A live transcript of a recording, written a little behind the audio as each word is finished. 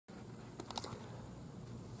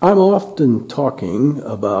I'm often talking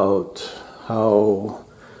about how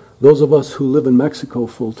those of us who live in Mexico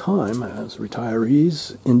full-time as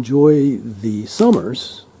retirees enjoy the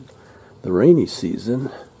summers, the rainy season,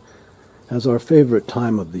 as our favorite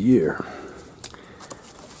time of the year.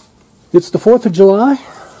 It's the 4th of July.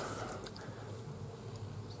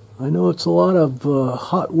 I know it's a lot of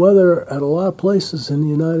hot weather at a lot of places in the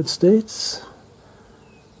United States.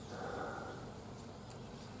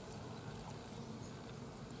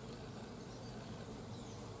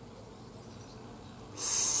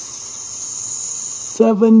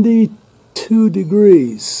 "72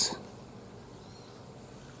 degrees,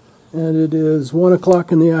 and it is 1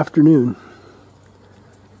 o'clock in the afternoon.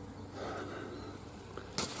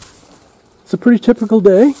 It's a pretty typical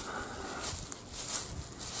day.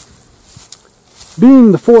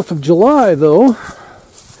 Being the 4th of July, though,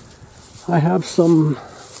 I have some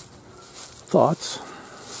thoughts.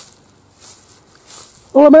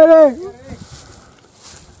 Hola, Mayday!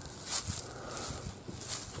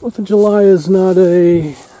 4th of July is not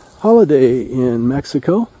a holiday in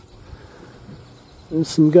Mexico. There's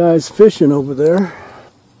some guys fishing over there.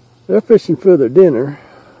 They're fishing for their dinner.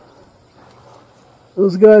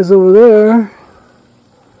 Those guys over there,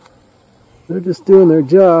 they're just doing their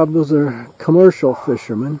job. Those are commercial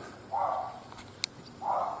fishermen.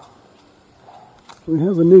 We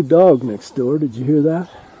have a new dog next door. Did you hear that?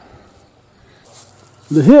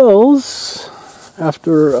 The hills,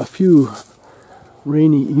 after a few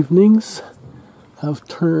rainy evenings, have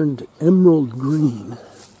turned emerald green.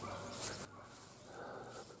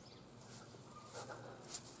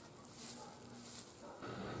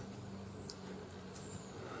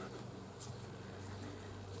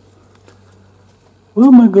 Well,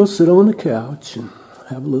 I'm going to go sit on the couch and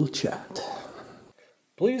have a little chat.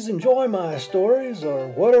 Please enjoy my stories or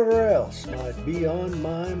whatever else might be on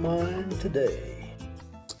my mind today.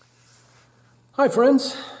 Hi,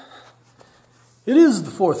 friends. It is the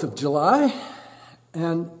 4th of July,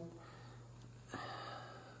 and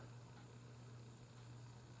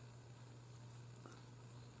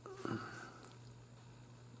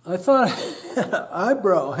I thought I had an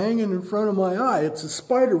eyebrow hanging in front of my eye. It's a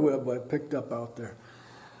spider web I picked up out there.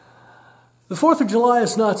 The 4th of July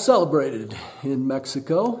is not celebrated in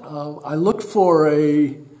Mexico. I looked for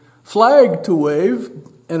a flag to wave,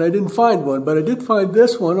 and I didn't find one, but I did find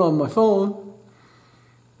this one on my phone.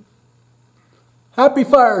 Happy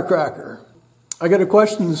Firecracker. I got a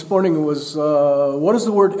question this morning. It was, what does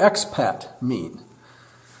the word expat mean?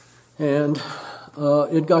 And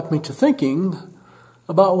it got me to thinking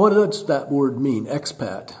about what does that word mean,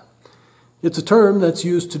 expat. It's a term that's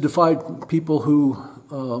used to define people who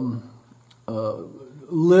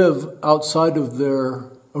live outside of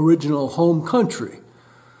their original home country.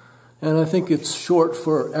 And I think it's short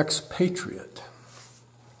for expatriate.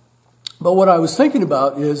 But what I was thinking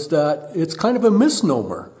about is that it's kind of a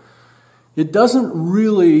misnomer. It doesn't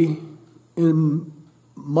really, in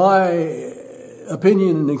my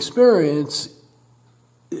opinion and experience,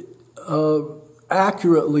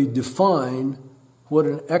 accurately define what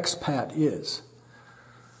an expat is.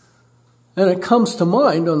 And it comes to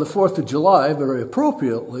mind on the 4th of July, very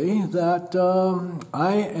appropriately, that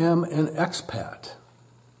I am an expat.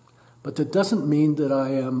 But that doesn't mean that I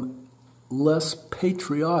am less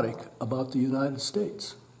patriotic about the United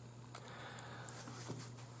States.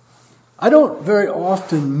 I don't very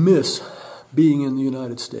often miss being in the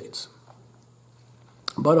United States.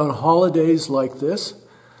 But on holidays like this,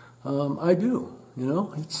 I do. You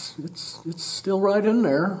know, it's still right in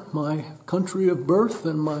there. My country of birth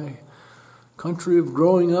and my country of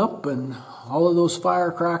growing up and all of those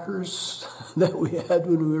firecrackers that we had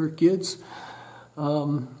when we were kids.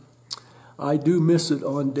 I do miss it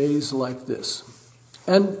on days like this.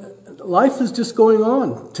 And life is just going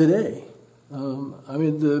on today. I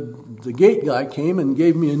mean, the gate guy came and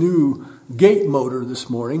gave me a new gate motor this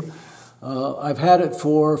morning. I've had it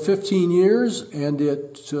for 15 years, and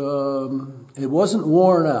it wasn't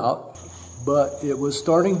worn out, but it was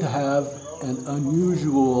starting to have an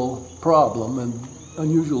unusual problem, and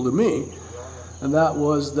unusual to me, and that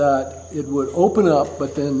was that it would open up,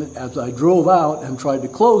 but then as I drove out and tried to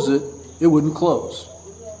close it, it wouldn't close.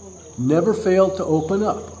 Never failed to open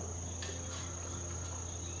up.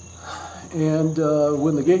 And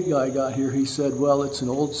when the gate guy got here, he said, well, it's an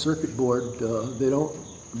old circuit board. They don't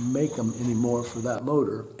make them anymore for that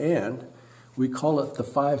motor. And we call it the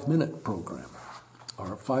 5-minute program,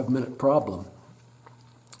 or 5-minute problem.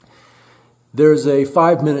 There's a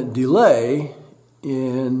 5-minute delay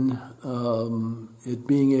in it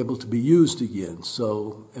being able to be used again.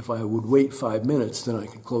 So if I would wait 5 minutes, then I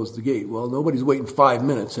could close the gate. Well, nobody's waiting 5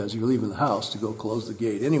 minutes as you're leaving the house to go close the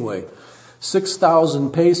gate. Anyway,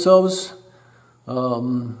 6,000 pesos,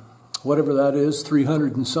 whatever that is,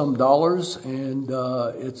 $300 and some, and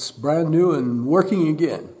it's brand new and working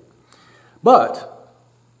again. But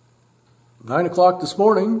 9 o'clock this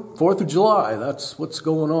morning, 4th of July, that's what's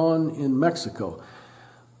going on in Mexico.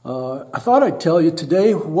 I thought I'd tell you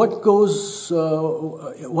today what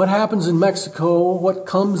happens in Mexico, what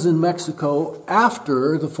comes in Mexico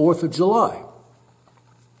after the 4th of July.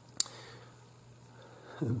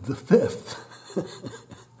 The 5th.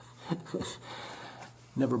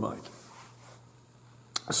 Never mind.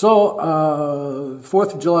 So,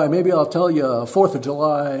 4th of July, maybe I'll tell you a 4th of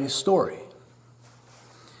July story.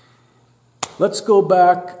 Let's go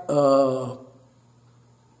back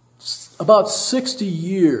about 60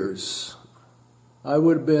 years. I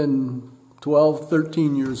would have been 12,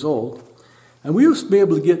 13 years old. And we used to be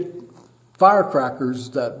able to get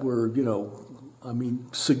firecrackers that were, you know, I mean,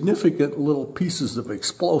 significant little pieces of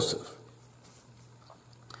explosive.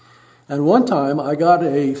 And one time I got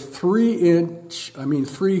a 3-foot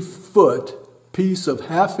piece of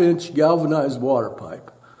 1/2-inch galvanized water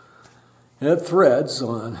pipe. It had threads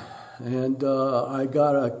on, and I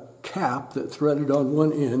got a cap that threaded on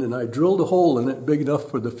one end, and I drilled a hole in it big enough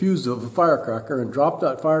for the fuse of a firecracker and dropped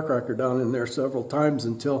that firecracker down in there several times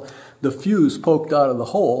until the fuse poked out of the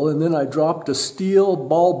hole. And then I dropped a steel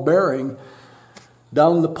ball bearing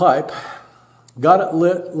down the pipe, got it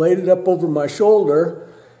lit, laid it up over my shoulder,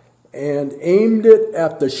 and aimed it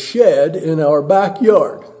at the shed in our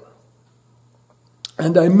backyard.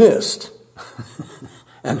 And I missed.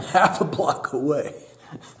 And half a block away,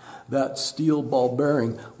 that steel ball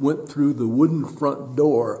bearing went through the wooden front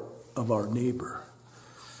door of our neighbor.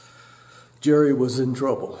 Jerry was in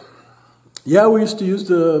trouble. Yeah, we used to use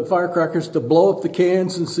the firecrackers to blow up the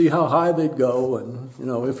cans and see how high they'd go. And, you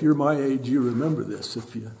know, if you're my age, you remember this,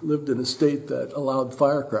 if you lived in a state that allowed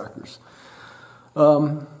firecrackers.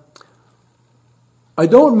 I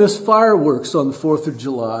don't miss fireworks on the 4th of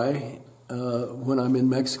July when I'm in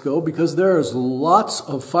Mexico, because there's lots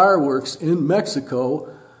of fireworks in Mexico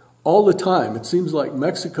all the time. It seems like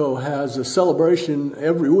Mexico has a celebration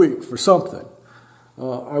every week for something.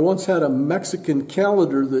 I once had a Mexican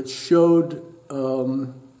calendar that showed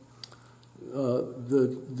the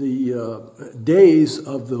days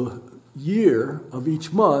of the year of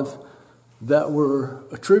each month that were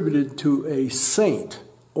attributed to a saint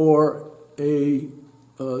or a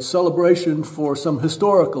celebration for some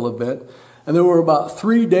historical event. And there were about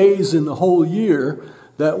 3 days in the whole year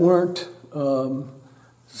that weren't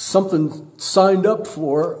something signed up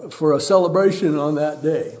for a celebration on that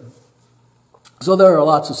day. So there are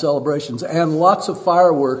lots of celebrations, and lots of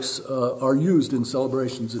fireworks are used in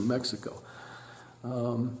celebrations in Mexico.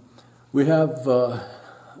 We have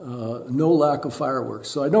no lack of fireworks,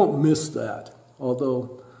 so I don't miss that,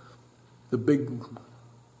 although the big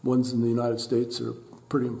ones in the United States are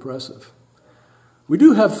pretty impressive. We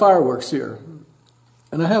do have fireworks here,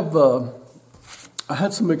 and I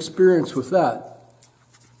had some experience with that.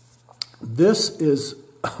 This is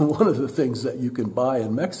one of the things that you can buy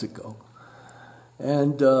in Mexico,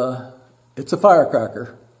 and it's a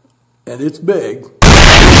firecracker, and it's big.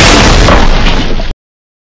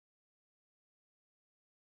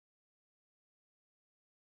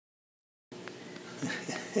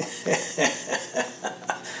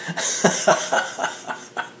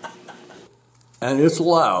 And it's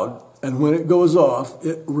loud, and when it goes off,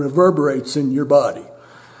 it reverberates in your body.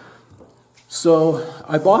 So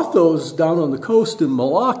I bought those down on the coast in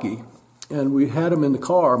Monaco, and we had them in the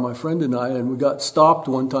car, my friend and I, and we got stopped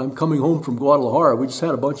one time coming home from Guadalajara. We just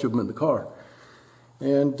had a bunch of them in the car.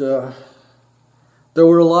 And there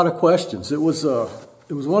were a lot of questions. It was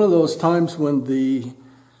one of those times when the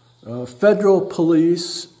federal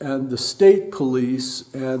police and the state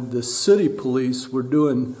police and the city police were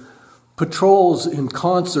doing patrols in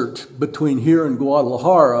concert between here and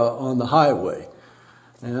Guadalajara on the highway.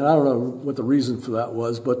 And I don't know what the reason for that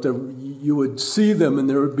was, but you would see them and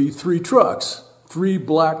there would be 3 trucks, 3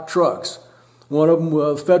 black trucks. One of them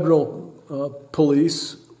was federal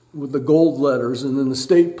police with the gold letters, and then the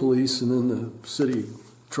state police, and then the city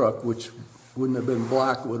truck, which wouldn't have been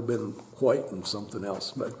black, would have been white and something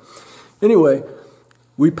else. But anyway,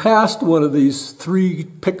 we passed one of these 3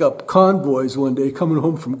 pickup convoys one day coming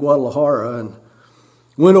home from Guadalajara, and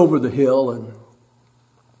went over the hill and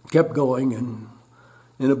kept going, and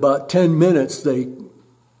in about 10 minutes they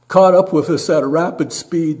caught up with us at a rapid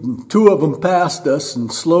speed, and 2 of them passed us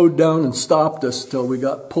and slowed down and stopped us till we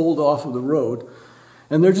got pulled off of the road.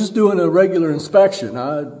 And they're just doing a regular inspection.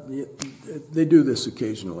 They do this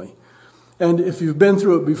occasionally. And if you've been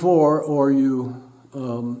through it before, or you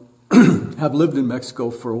have lived in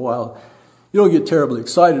Mexico for a while, you don't get terribly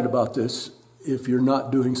excited about this if you're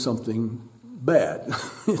not doing something bad.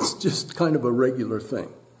 It's just kind of a regular thing.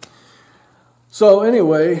 So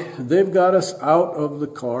anyway, they've got us out of the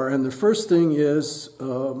car, and the first thing is,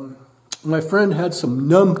 my friend had some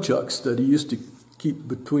nunchucks that he used to keep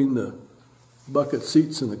between the bucket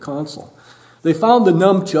seats and the console. They found the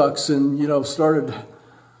nunchucks and, started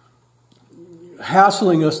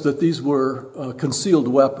hassling us that these were concealed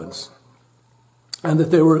weapons and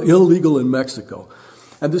that they were illegal in Mexico.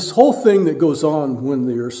 And this whole thing that goes on when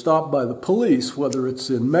they're stopped by the police, whether it's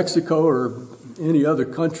in Mexico or any other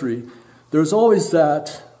country, there's always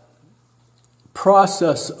that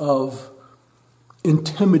process of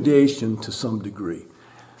intimidation to some degree.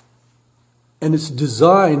 And it's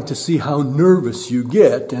designed to see how nervous you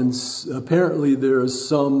get, and apparently there is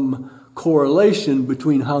some correlation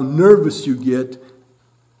between how nervous you get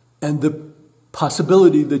and the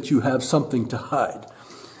possibility that you have something to hide.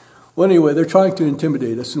 Well, anyway, they're trying to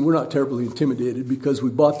intimidate us, and we're not terribly intimidated because we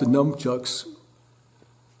bought the nunchucks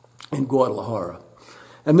in Guadalajara.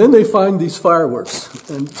 And then they find these fireworks,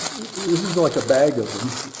 and this is like a bag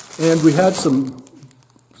of them. And we had some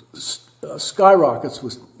skyrockets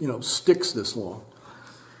with, sticks this long.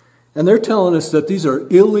 And they're telling us that these are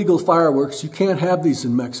illegal fireworks. You can't have these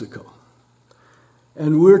in Mexico.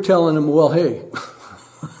 And we're telling them, well, hey,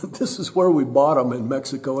 this is where we bought them in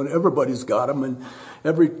Mexico, and everybody's got them. And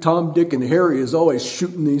every Tom, Dick, and Harry is always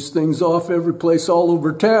shooting these things off every place all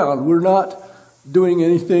over town. We're not doing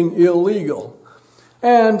anything illegal.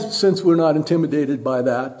 And since we're not intimidated by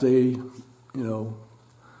that, they,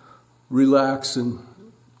 relax and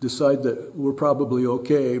decide that we're probably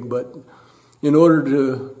okay. But in order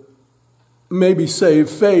to maybe save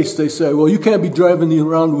face, they say, well, you can't be driving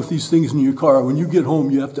around with these things in your car. When you get home,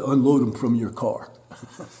 you have to unload them from your car.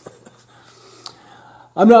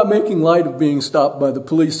 I'm not making light of being stopped by the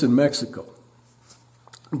police in Mexico.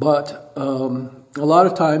 But a lot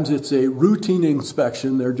of times it's a routine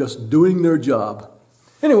inspection. They're just doing their job.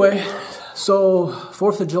 Anyway, so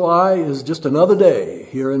 4th of July is just another day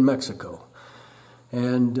here in Mexico.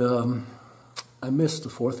 And I miss the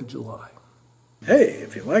 4th of July. Hey,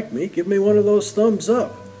 if you like me, give me one of those thumbs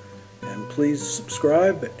up. And please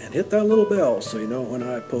subscribe and hit that little bell so you know when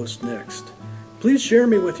I post next. Please share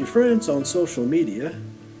me with your friends on social media.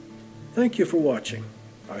 Thank you for watching.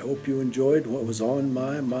 I hope you enjoyed what was on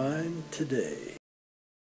my mind today.